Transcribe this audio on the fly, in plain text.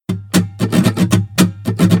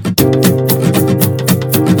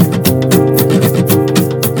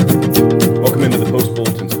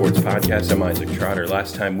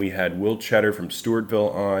last time we had Will Cheddar from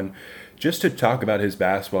Stewartville on just to talk about his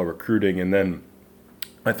basketball recruiting. And then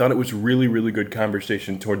I thought it was really, really good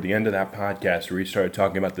conversation toward the end of that podcast where he started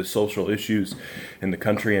talking about the social issues in the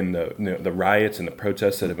country and the riots and the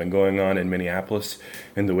protests that have been going on in Minneapolis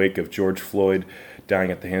in the wake of George Floyd dying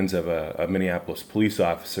at the hands of a Minneapolis police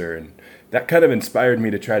officer. And that kind of inspired me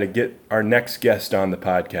to try to get our next guest on the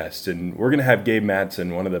podcast. And we're going to have Gabe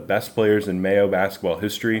Madsen, one of the best players in Mayo basketball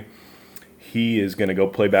history. He is going to go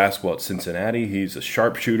play basketball at Cincinnati. He's a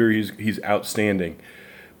sharpshooter. He's outstanding.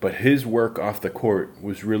 But his work off the court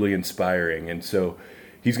was really inspiring. And so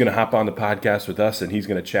he's going to hop on the podcast with us, and he's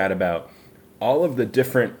going to chat about all of the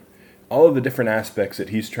different aspects that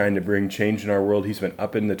he's trying to bring change in our world. He's been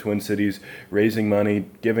up in the Twin Cities raising money,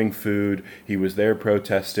 giving food. He was there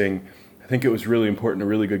protesting. I think it was really important, a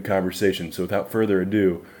really good conversation. So without further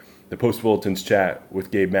ado, the Post Bulletin's chat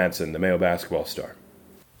with Gabe Madsen, the Mayo basketball star.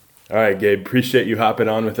 All right, Gabe, appreciate you hopping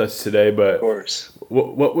on with us today. But of course.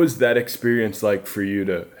 What was that experience like for you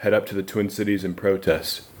to head up to the Twin Cities and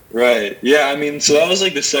protest? Right. Yeah, I mean, so that was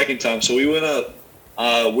like the second time. So we went up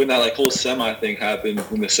when that like whole semi thing happened,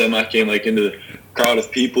 when the semi came like into the crowd of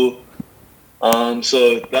people.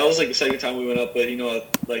 So that was like the second time we went up. But,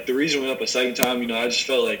 like the reason we went up a second time, I just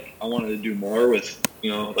felt like I wanted to do more with,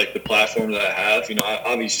 like the platform that I have.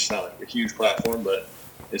 Obviously it's not like a huge platform, but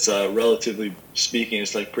it's relatively speaking,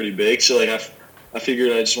 it's like pretty big. So like I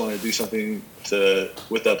figured I just wanted to do something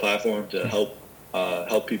with that platform to help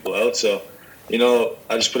people out. So, I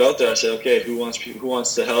just put out there. I said, okay, who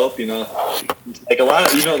wants to help? Like a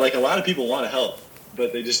lot of people want to help,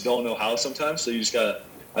 but they just don't know how sometimes. So I just kind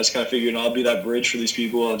of figured, I'll be that bridge for these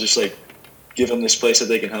people. I'll just like give them this place that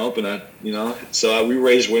they can help, and we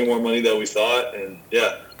raised way more money than we thought, and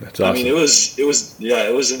yeah, that's awesome. I mean, it was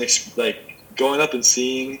like going up and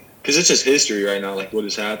seeing, because it's just history right now, like what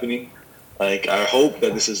is happening. Like I hope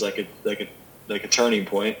that this is like a turning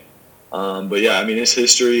point. But yeah, I mean, it's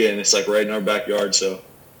history, and it's like right in our backyard. So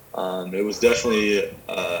it was definitely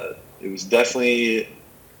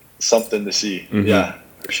something to see. Mm-hmm. Yeah,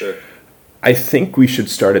 for sure. I think we should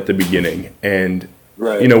start at the beginning, and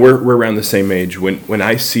right. We're around the same age. When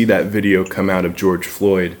I see that video come out of George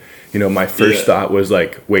Floyd, my first thought was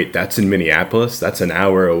like, wait, that's in Minneapolis? That's an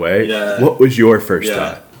hour away? Yeah. What was your first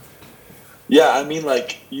thought? Yeah, I mean,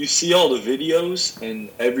 like, you see all the videos, and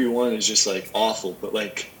everyone is just, like, awful. But,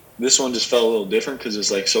 like, this one just felt a little different because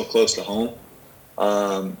it's, like, so close to home.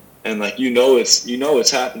 And, like,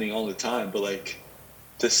 it's happening all the time. But, like,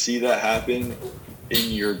 to see that happen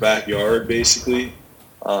in your backyard, basically,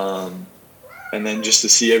 and then just to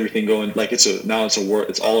see everything going, like,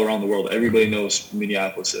 it's all around the world. Everybody knows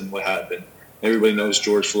Minneapolis and what happened. Everybody knows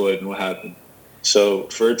George Floyd and what happened. So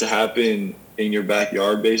for it to happen in your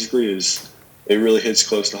backyard, basically, it really hits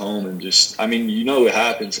close to home. And just, I mean, it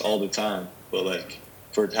happens all the time, but like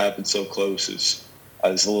for it to happen so close is a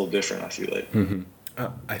little different, I feel like. Mm-hmm.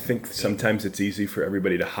 I think sometimes it's easy for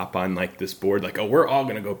everybody to hop on like this board, like, oh, we're all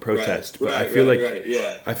going to go protest. But I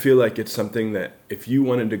feel like it's something that if you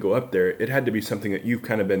wanted to go up there, it had to be something that you've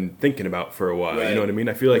kind of been thinking about for a while. Right. You know what I mean?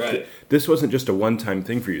 I feel like this wasn't just a one-time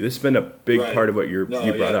thing for you. This has been a big part of what you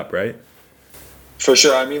brought up, right? For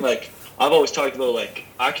sure. I mean, like, I've always talked about, like,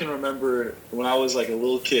 I can remember when I was like a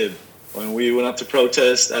little kid, when we went up to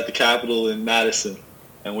protest at the Capitol in Madison,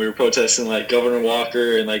 and we were protesting like Governor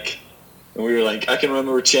Walker, and we were like, I can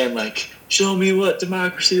remember chanting like, "Show me what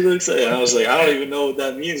democracy looks like," and I was like, I don't even know what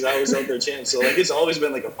that means. I was out there chanting, so like it's always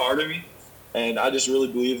been like a part of me, and I just really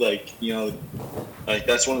believe like like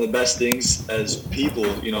that's one of the best things as people,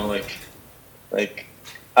 like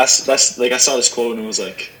that's like I saw this quote and it was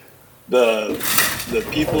like the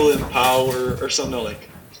people in power or something, like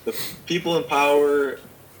the people in power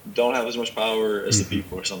don't have as much power as the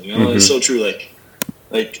people or something. Mm-hmm. It's so true. Like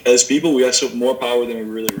as people, we have more power than we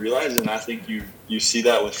really realize, and I think you see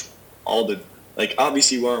that with all the, like,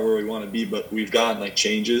 obviously we aren't where we want to be, but we've gotten like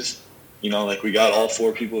changes. Like we got all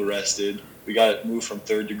 4 people arrested. We got it moved from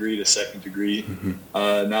 3rd degree to 2nd degree.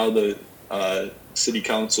 Mm-hmm. Now the city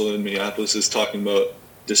council in Minneapolis is talking about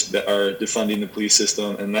defunding the police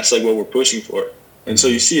system, and that's like what we're pushing for. And so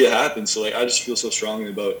you see it happen. So like I just feel so strongly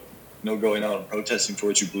about going out and protesting for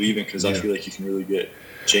what you believe in, because I feel like you can really get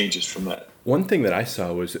changes from that. One thing that I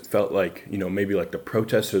saw was it felt like, maybe like the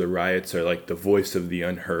protests or the riots are like the voice of the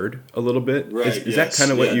unheard a little bit. Right. Is that kind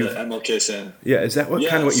of what you... MLK saying. Yeah, is that kind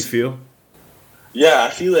of what you feel? Yeah, I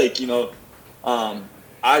feel like,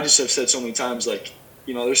 I just have said so many times, like,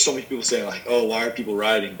 there's so many people saying like, oh, why are people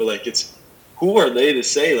rioting? But like, it's, who are they to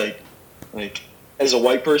say like as a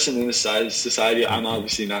white person in this society, I'm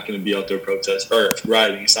obviously not going to be out there protesting or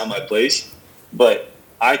rioting. It's not my place. But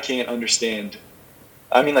I can't understand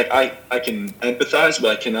I mean, like I can empathize,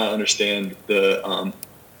 but I cannot understand the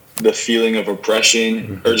feeling of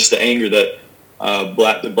oppression or just the anger that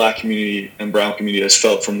the black community and brown community has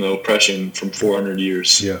felt from the oppression from 400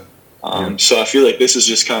 years. Yeah. So I feel like this is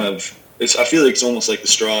just kind of I feel like it's almost like the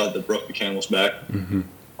straw that broke the camel's back.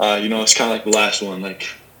 It's kind of like the last one. Like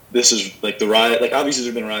this is like the riot. Like obviously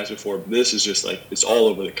there's been riots before, but this is just like it's all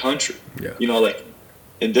over the country. Yeah. Like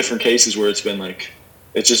in different cases where it's been like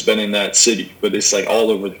it's just been in that city, but it's like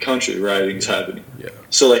all over the country rioting is happening. Yeah.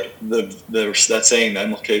 So like that saying, the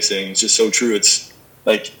MLK saying, is just so true. It's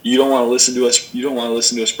like you don't want to listen to us. You don't want to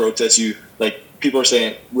listen to us protest. You like people are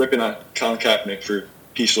saying ripping on Colin Kaepernick for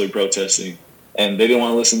peacefully protesting, and they didn't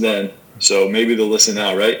want to listen then. So maybe they'll listen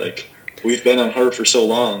now, right? Like we've been unheard for so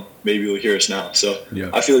long. Maybe they'll hear us now. So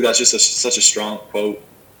I feel like that's just such a strong quote,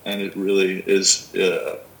 and it really is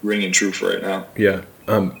ringing true for right now. Yeah.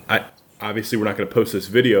 Obviously, we're not going to post this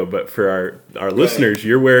video, but for our listeners,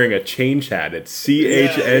 you're wearing a change hat. It's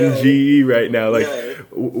CHNGE right now. Like,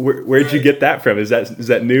 where'd you get that from? Is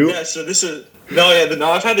that new? Yeah. So this is no.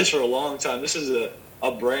 I've had this for a long time. This is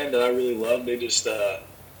a brand that I really love. They just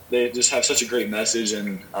have such a great message,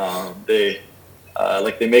 and they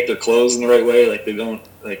make their clothes in the right way. Like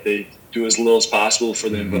they do as little as possible for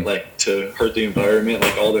them, but like to hurt the environment.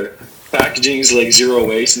 Like all their packaging is like zero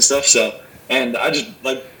waste and stuff. So. And I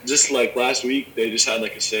just like last week, they just had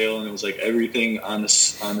like a sale, and it was like everything on the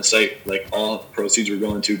site, like all proceeds were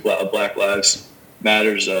going to Black Lives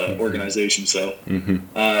Matters organization. So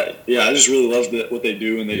I just really love what they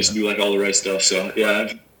do, and they just do like all the right stuff. So I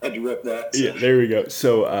had to rep that. So. Yeah, there we go.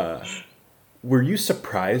 So were you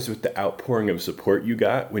surprised with the outpouring of support you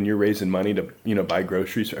got when you're raising money to buy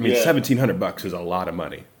groceries? I mean, $1,700 is a lot of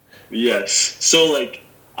money. Yes. So like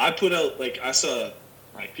I put out I saw.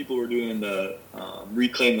 Like people were doing the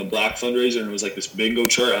Reclaim the Black fundraiser, and it was like this bingo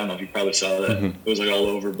chart. I don't know if you probably saw that. It was like all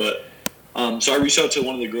over. But so I reached out to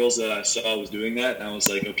one of the girls that I saw was doing that, and I was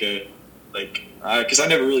like, okay, like because I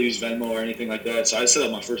never really used Venmo or anything like that. So I set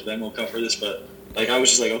up my first Venmo account for this, but like I was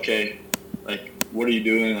just like, okay, like what are you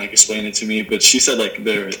doing? Like explain it to me. But she said like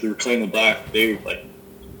the Reclaim the Black, they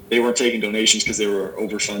weren't taking donations because they were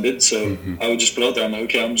overfunded. So I would just put out there, I'm like,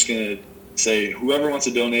 okay, I'm just gonna say whoever wants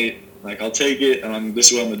to donate. Like, I'll take it, and this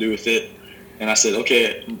is what I'm going to do with it. And I said,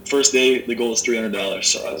 okay, first day, the goal is $300.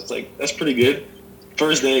 So I was like, that's pretty good.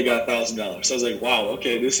 First day, I got $1,000. So I was like, wow,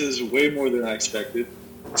 okay, this is way more than I expected.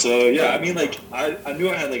 So, yeah, I mean, like, I knew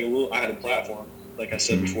I had, I had a platform, like I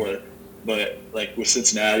said before, but, like, with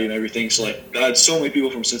Cincinnati and everything. So, like, I had so many people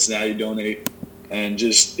from Cincinnati donate, and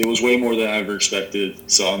it was way more than I ever expected.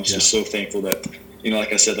 So I'm just so thankful that,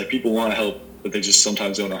 like I said, like, people want to help, but they just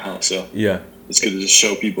sometimes don't know how. So, it's good to just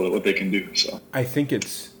show people what they can do. So I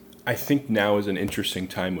think now is an interesting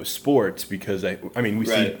time with sports because I mean we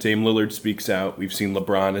see Dame Lillard speaks out. We've seen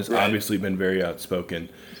LeBron has obviously been very outspoken.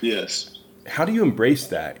 Yes. How do you embrace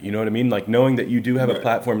that? You know what I mean? Like knowing that you do have a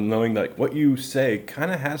platform, knowing that what you say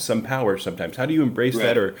kind of has some power sometimes. How do you embrace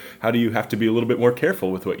that, or how do you have to be a little bit more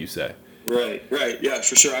careful with what you say? Right. Yeah,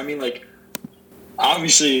 for sure. I mean, like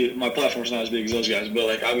obviously my platform's not as big as those guys, but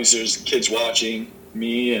like obviously there's kids watching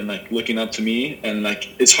me and like looking up to me, and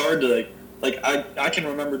like it's hard to like I can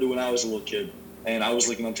remember when I was a little kid and I was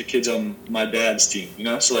looking up to kids on my dad's team,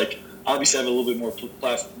 so like obviously I have a little bit more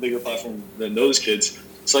bigger platform than those kids,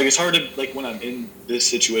 so like it's hard to like when I'm in this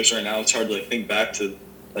situation right now, it's hard to like think back to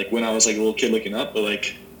like when I was like a little kid looking up, but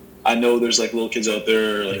like I know there's like little kids out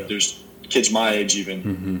there, like there's kids my age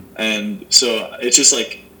even, and so it's just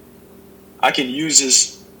like I can use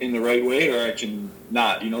this in the right way or I can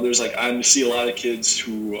not. There's like I see a lot of kids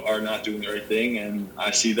who are not doing the right thing, and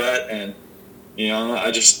I see that, and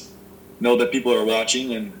I just know that people are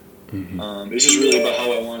watching, and it's just really about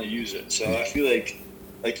how I want to use it. So I feel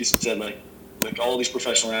like you said, like all these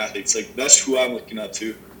professional athletes, like that's who I'm looking up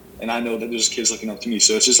to, and I know that there's kids looking up to me.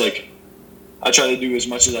 So it's just like I try to do as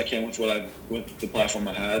much as I can with the platform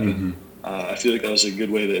I have, and I feel like that was a good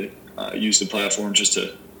way to use the platform just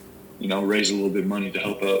to raise a little bit of money to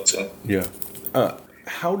help out. So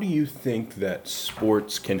how do you think that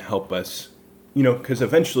sports can help us? Because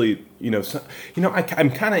eventually, I'm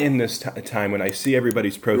kind of in this time when I see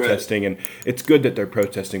everybody's protesting, and it's good that they're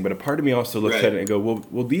protesting, but a part of me also looks at it and go, well,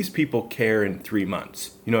 will these people care in 3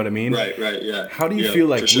 months? You know what I mean? Right, yeah. How do you feel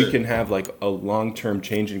like we can have like a long-term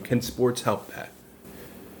change, and can sports help that?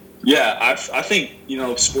 Yeah, I think,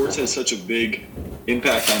 sports has such a big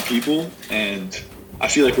impact on people, and I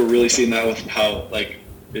feel like we're really seeing that with how, like,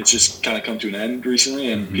 it's just kind of come to an end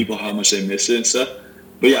recently, and people, how much they miss it and stuff.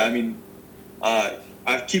 But yeah, I mean, I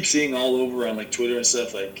keep seeing all over on like Twitter and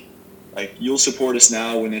stuff, like like you'll support us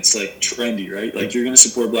now when it's like trendy, right? Like you're gonna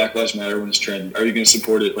support Black Lives Matter when it's trendy. Are you gonna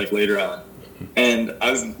support it like later on? And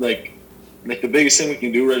I've like the biggest thing we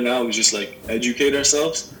can do right now is just like educate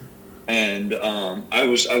ourselves. And I've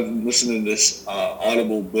listened to this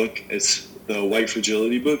Audible book. It's the White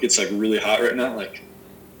Fragility book. It's like really hot right now. Like,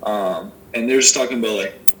 and they're just talking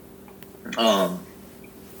about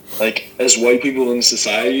like as white people in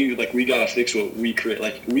society, like we gotta fix what we create.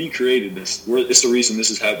 Like we created this. It's the reason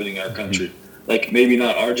this is happening in our country. Like maybe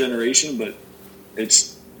not our generation, but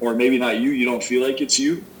or maybe not you. You don't feel like it's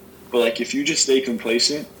you, but like if you just stay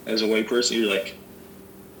complacent as a white person, you're like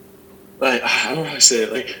I don't know how to say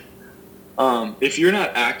it. Like if you're not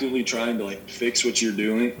actively trying to like fix what you're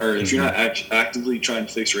doing, or if you're not actively trying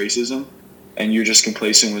to fix racism, and you're just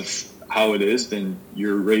complacent with how it is, then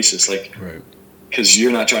you're racist. Like. Right. Because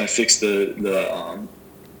you're not trying to fix the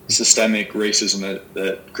systemic racism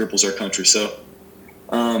that cripples our country. So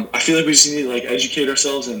I feel like we just need to like educate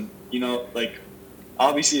ourselves, and like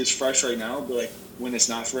obviously it's fresh right now, but like when it's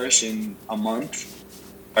not fresh in a month,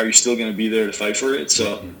 are you still going to be there to fight for it?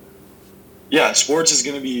 So yeah, sports is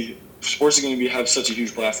going to have such a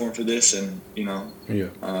huge platform for this, and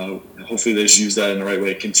hopefully they just use that in the right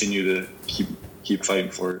way, continue to keep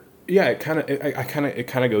fighting for it. Yeah, it kind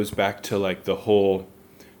of goes back to like the whole,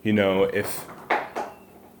 if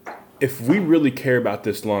we really care about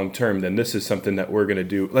this long term, then this is something that we're going to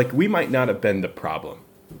do. Like we might not have been the problem,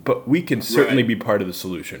 but we can certainly be part of the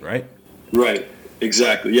solution, right? Right.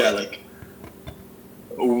 Exactly. Yeah. Like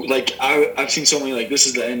I've seen so many, like this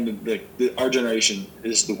is the end of our generation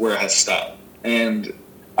is where it has to stop. And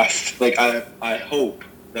I hope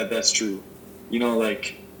that that's true.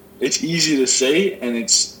 Like it's easy to say and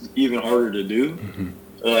it's even harder to do.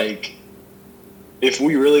 Like if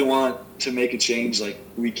we really want to make a change, like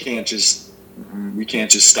we can't just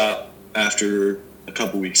stop after a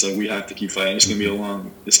couple weeks. Like we have to keep fighting. It's gonna be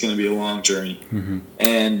a long journey.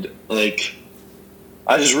 And like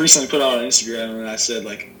I just recently put out on Instagram and I said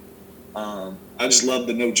like I just love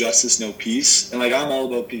the no justice, no peace. And like I'm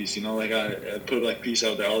all about peace, like I put like peace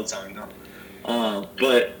out there all the time,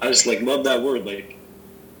 but I just like love that word. Like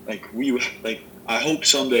I hope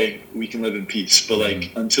someday we can live in peace, but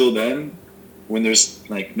like until then, when there's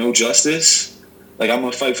like no justice, like I'm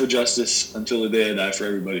gonna fight for justice until the day I die for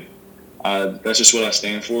everybody. That's just what I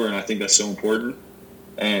stand for, and I think that's so important.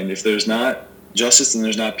 And if there's not justice, then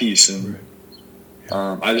there's not peace. And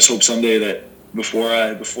I just hope someday that before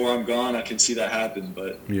I'm gone, I can see that happen.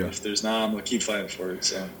 But if there's not, I'm gonna keep fighting for it.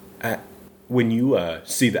 So when you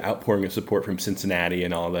see the outpouring of support from Cincinnati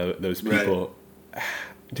and all those people. Right.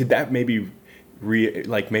 Did that maybe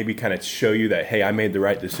kind of show you that, hey, I made the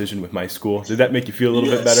right decision with my school? Did that make you feel a little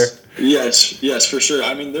bit better? Yes, for sure.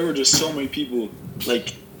 I mean, there were just so many people.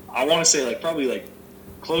 Like, I want to say, like probably like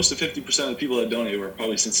close to 50% of the people that donated were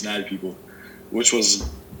probably Cincinnati people, which was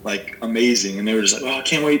like amazing. And they were just like, "Oh,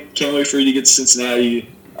 can't wait for you to get to Cincinnati.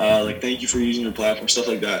 Like, thank you for using your platform," stuff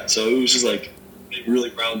like that. So it was just like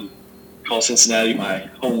really proud to call Cincinnati my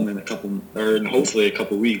home in hopefully a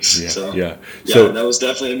couple weeks. So that was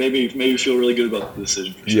definitely made me feel really good about the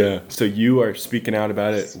decision. For sure. Yeah. So you are speaking out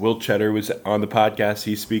about it. Will Cheddar was on the podcast.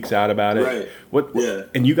 He speaks out about it. Right. What?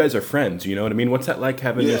 And you guys are friends. You know what I mean? What's that like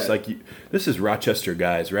having this? Like, this is Rochester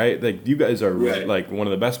guys, right? Like, you guys are like one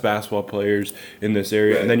of the best basketball players in this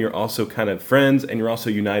area, and then you're also kind of friends, and you're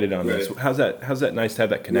also united on this. How's that nice to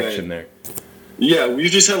have that connection there? Yeah,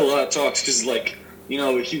 we've just had a lot of talks because like. He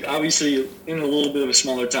obviously in a little bit of a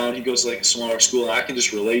smaller town, he goes to like a smaller school, and I can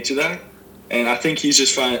just relate to that. And I think he's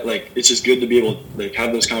just like it's just good to be able to like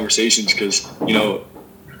have those conversations because in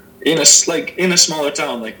a smaller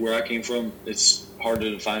town like where I came from, it's harder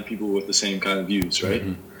to find people with the same kind of views, right?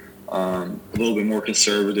 A little bit more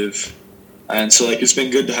conservative, and so like it's been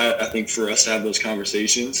good to have. I think for us to have those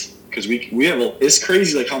conversations because we have it's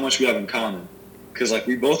crazy like how much we have in common. Because like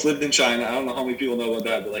we both lived in China. I don't know how many people know about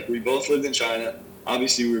that, but like we both lived in China.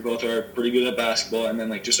 Obviously, we both are pretty good at basketball, and then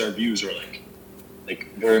like just our views are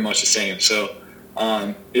like very much the same. So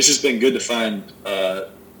it's just been good to find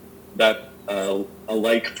that a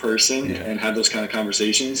like person and have those kind of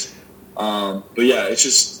conversations. But yeah,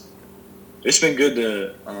 it's been good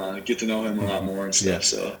to get to know him a lot more and stuff.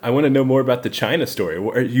 So I want to know more about the China story.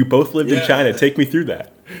 You both lived in China. Take me through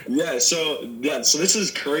that. So this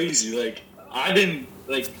is crazy. Like I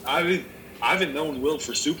haven't known Will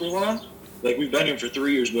for super long. Like we've been here for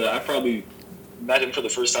 3 years, but I probably met him for the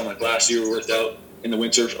first time like last year. We worked out in the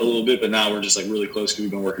winter a little bit, but now we're just like really close because we've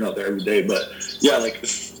been working out there every day. But yeah, like the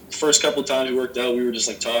first couple of times we worked out, we were just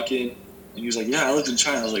like talking, and he was like, "Yeah, I lived in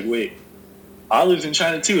China." I was like, "Wait, I lived in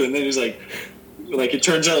China too." And then he was like, like it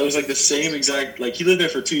turns out it was like the same exact, like he lived there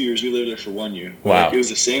for 2 years, we lived there for 1 year. Wow. Like, it was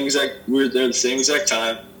the same exact, we were there the same exact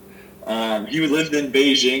time. He lived in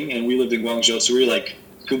Beijing and we lived in Guangzhou, so we were like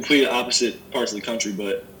complete opposite parts of the country.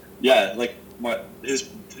 But yeah, like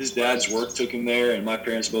his dad's work took him there, and my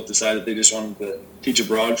parents both decided they just wanted to teach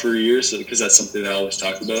abroad for a year, so because that's something that I always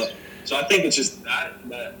talked about. So I think it's just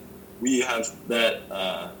that we have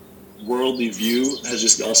that worldly view has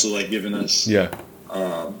just also like given us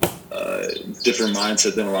different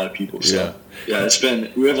mindset than a lot of people. So yeah,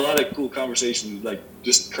 we have a lot of cool conversations, like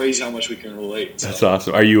just crazy how much we can relate. So. That's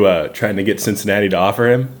awesome. Are you trying to get Cincinnati to offer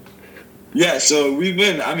him? Yeah, so we've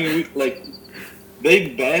been,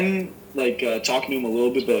 they've been like talking to him a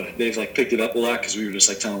little bit, but they've like picked it up a lot because we were just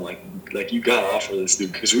like telling him like you gotta offer this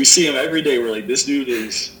dude, because we see him every day. We're like, this dude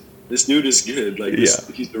is good. Like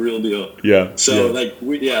he's the real deal. Yeah. So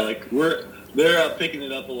they're picking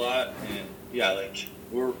it up a lot, and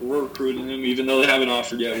we're recruiting him, even though they haven't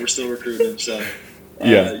offered yet. We're still recruiting him. So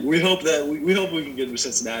we hope we can get him to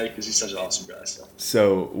Cincinnati because he's such an awesome guy.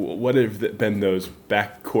 So what have been those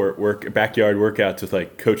backyard workouts with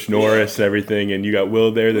like Coach Norris and everything, and you got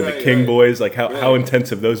Will there, then the King boys? Like how intense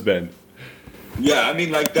have those been? Yeah, I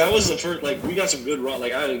mean, like that was the first. Like we got some good run.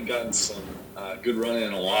 Like I hadn't gotten some good running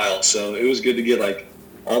in a while, so it was good to get like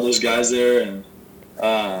all those guys there, and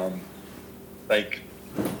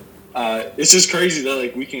it's just crazy that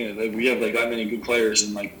like we have like that many good players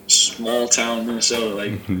in like small town Minnesota,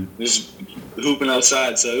 like just hooping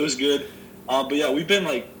outside. So it was good. But yeah, we've been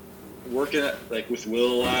like working like with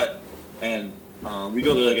Will a lot, and we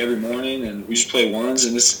go there like every morning, and we just play ones,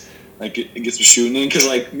 and it's like it gets me shooting in, because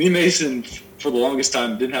like me and Mason for the longest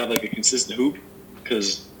time didn't have like a consistent hoop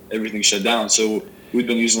because everything shut down. So we'd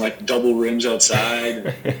been using like double rims outside.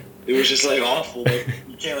 And it was just like awful. Like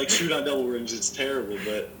you can't like shoot on double rims; it's terrible.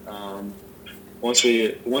 But once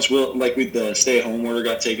Will, like the stay-at-home order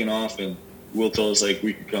got taken off, and Will told us like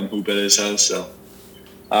we could come hoop at his house. So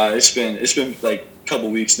it's been like a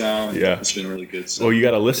couple weeks now. And it's been really good. So. Well, you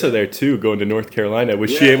got Alyssa there too, going to North Carolina.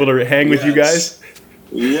 Was she able to hang with you guys?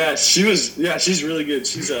 Yeah, she was. Yeah, she's really good.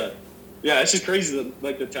 She's it's just crazy that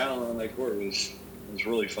like the talent on that court was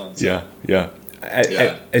really fun. So. Yeah.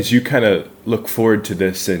 As you kind of look forward to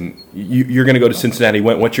this, and you're going to go to Cincinnati,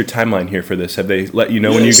 what's your timeline here for this? Have they let you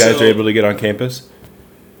know when you guys are able to get on campus?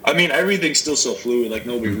 I mean, everything's still so fluid. Like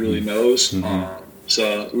nobody really knows.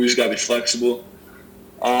 So we just got to be flexible.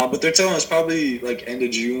 But they're telling us probably like end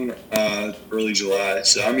of June, early July.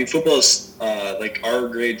 So I mean, football's like our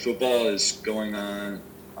grade football is going on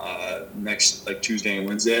next like Tuesday and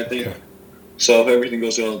Wednesday, I think. Okay. So if everything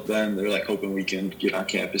goes well, then they're like hoping we can get on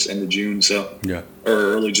campus end of June. So or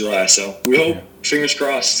early July. So we hope. Fingers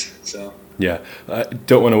crossed. So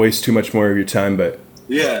don't want to waste too much more of your time, but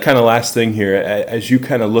kind of last thing here, as you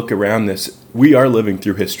kind of look around this, we are living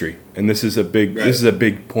through history, and this is a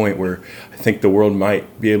big point where I think the world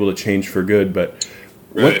might be able to change for good. But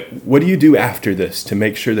what do you do after this to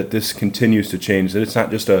make sure that this continues to change, that it's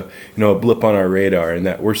not just a blip on our radar, and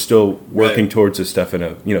that we're still working towards this stuff in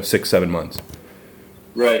 6-7 months?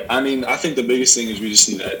 Right. I mean, I think the biggest thing is we just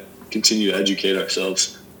need to continue to educate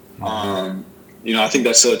ourselves. I think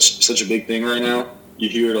that's such a big thing right now. You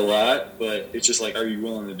hear it a lot, but it's just like, are you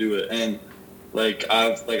willing to do it? And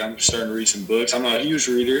I'm starting to read some books. I'm not a huge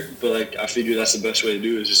reader, but like I figure that's the best way to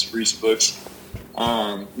do it, is just read some books,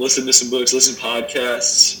 listen to some books, listen to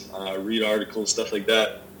podcasts, read articles, stuff like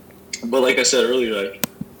that. But like I said earlier, like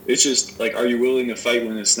it's just like, are you willing to fight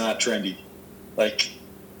when it's not trendy? Like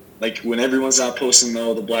when everyone's not posting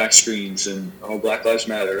the black screens and Black Lives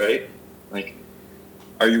Matter, right? Like,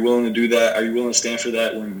 are you willing to do that? Are you willing to stand for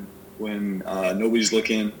that when nobody's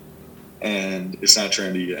looking and it's not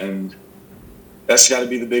trendy? And that's got to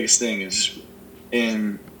be the biggest thing.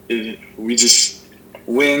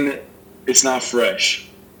 When it's not fresh,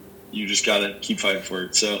 you just got to keep fighting for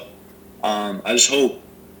it. So I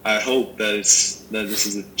hope that this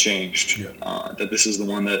is changed. That this is the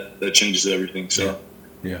one that changes everything. So.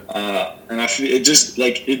 And I feel it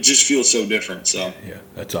just feels so different. So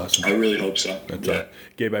that's awesome. I really hope so. That's awesome.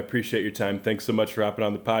 Gabe, I appreciate your time. Thanks so much for hopping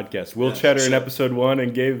on the podcast. Will Cheddar in episode 1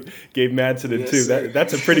 and Gabe Madsen in 2.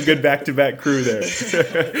 That's a pretty good back-to-back crew there.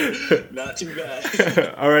 Not too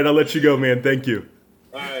bad. All right, I'll let you go, man. Thank you.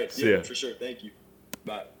 All right. See ya. For sure. Thank you.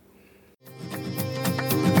 Bye.